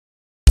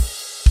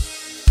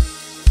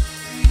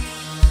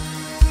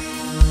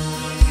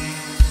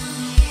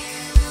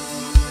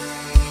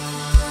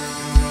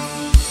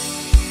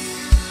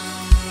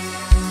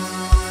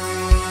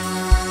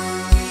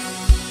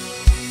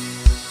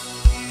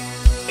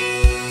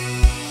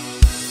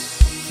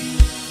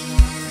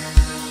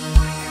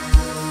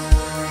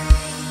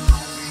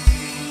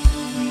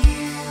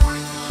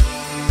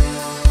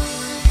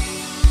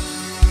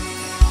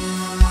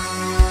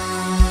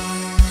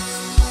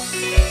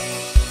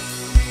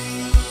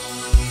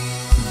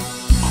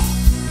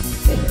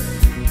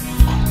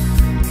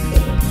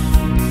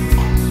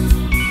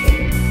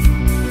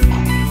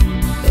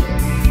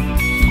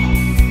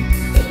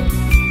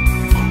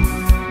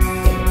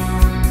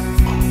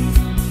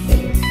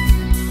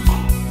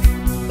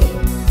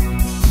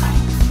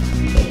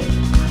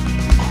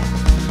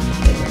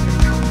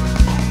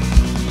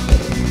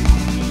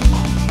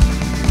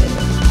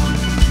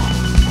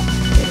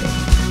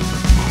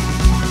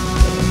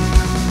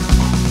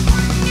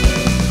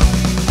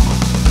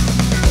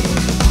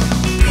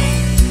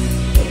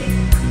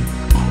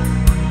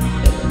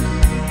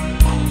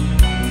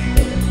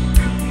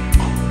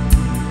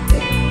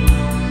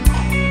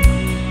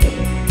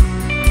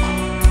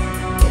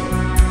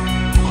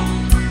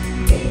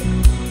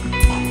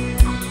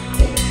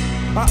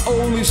I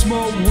only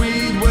smoke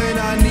weed when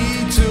I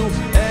need to,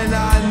 and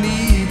I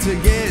need to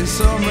get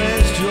some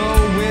rest. Joe,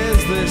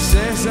 where's the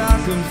cess?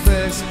 I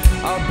confess,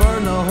 I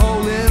burned a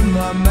hole in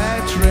my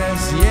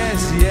mattress.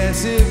 Yes,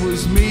 yes, it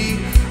was me.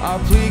 I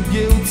plead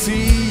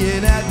guilty,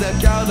 and at the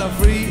count of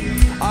 3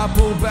 I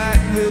pull back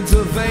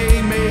the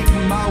vein, make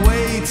my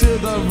way to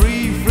the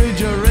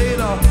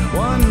refrigerator.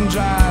 One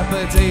dry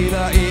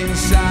potato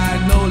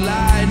inside, no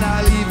lie,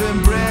 not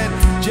even bread.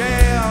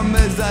 Jam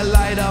as the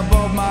light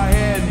above my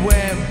head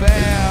went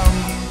bam.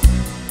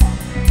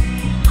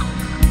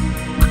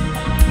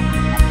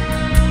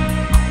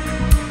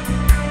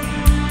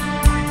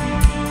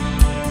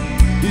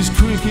 These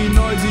creaky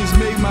noises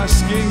make my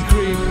skin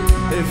creep.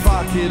 If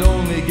I could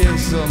only get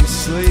some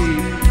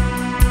sleep.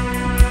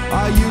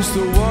 I used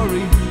to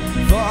worry,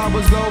 thought I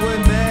was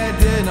going mad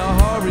in a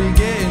hurry,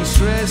 getting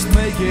stressed,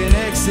 making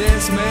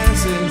excess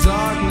mess in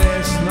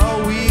darkness. No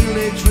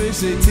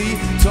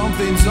electricity,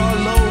 something's all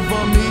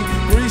over me.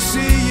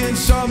 Greasy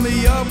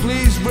insomnia,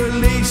 please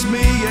release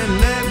me and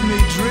let me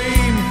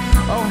dream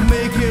of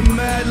making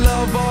mad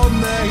love on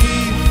the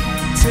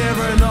heath,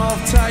 tearing off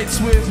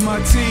tights with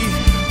my teeth.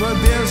 But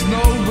there's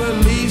no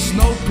release,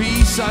 no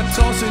peace. I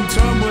toss and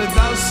turn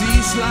without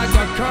cease, like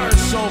a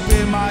curse.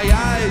 Open my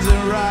eyes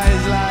and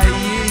rise like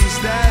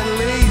yeast. At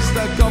least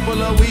a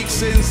couple of weeks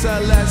since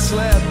I last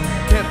slept.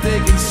 Kept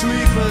taking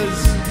sleepers,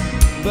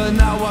 but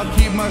now I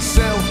keep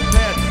myself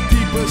pet.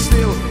 Deeper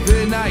still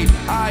the night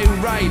I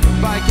write.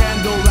 By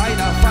candlelight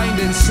I find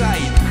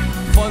insight.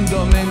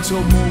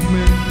 Fundamental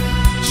movement.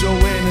 So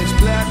when it's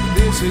black,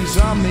 this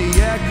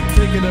insomniac,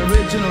 picking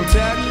original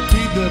tack.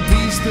 Keep the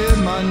beast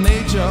in my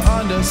nature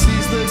under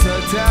ceaseless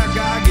attack.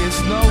 I get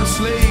no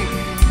sleep,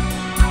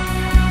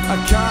 I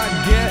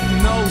can't get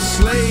no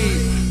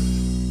sleep.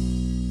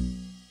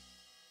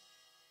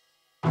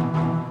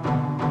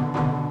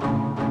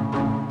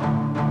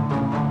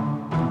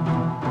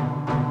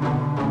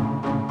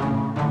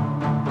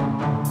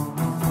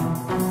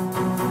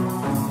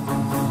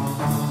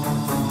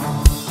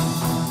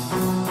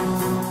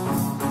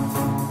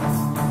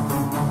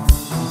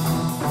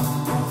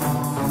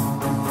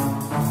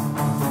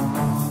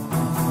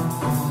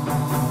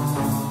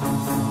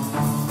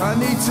 I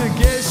need to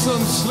get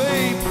some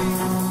sleep,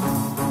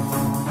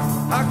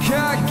 I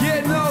can't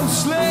get no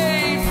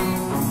sleep.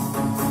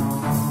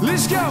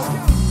 Let's go!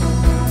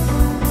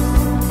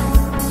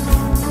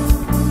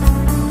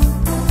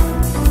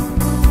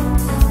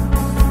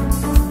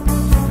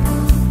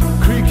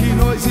 Creaky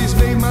noises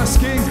make my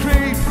skin creep.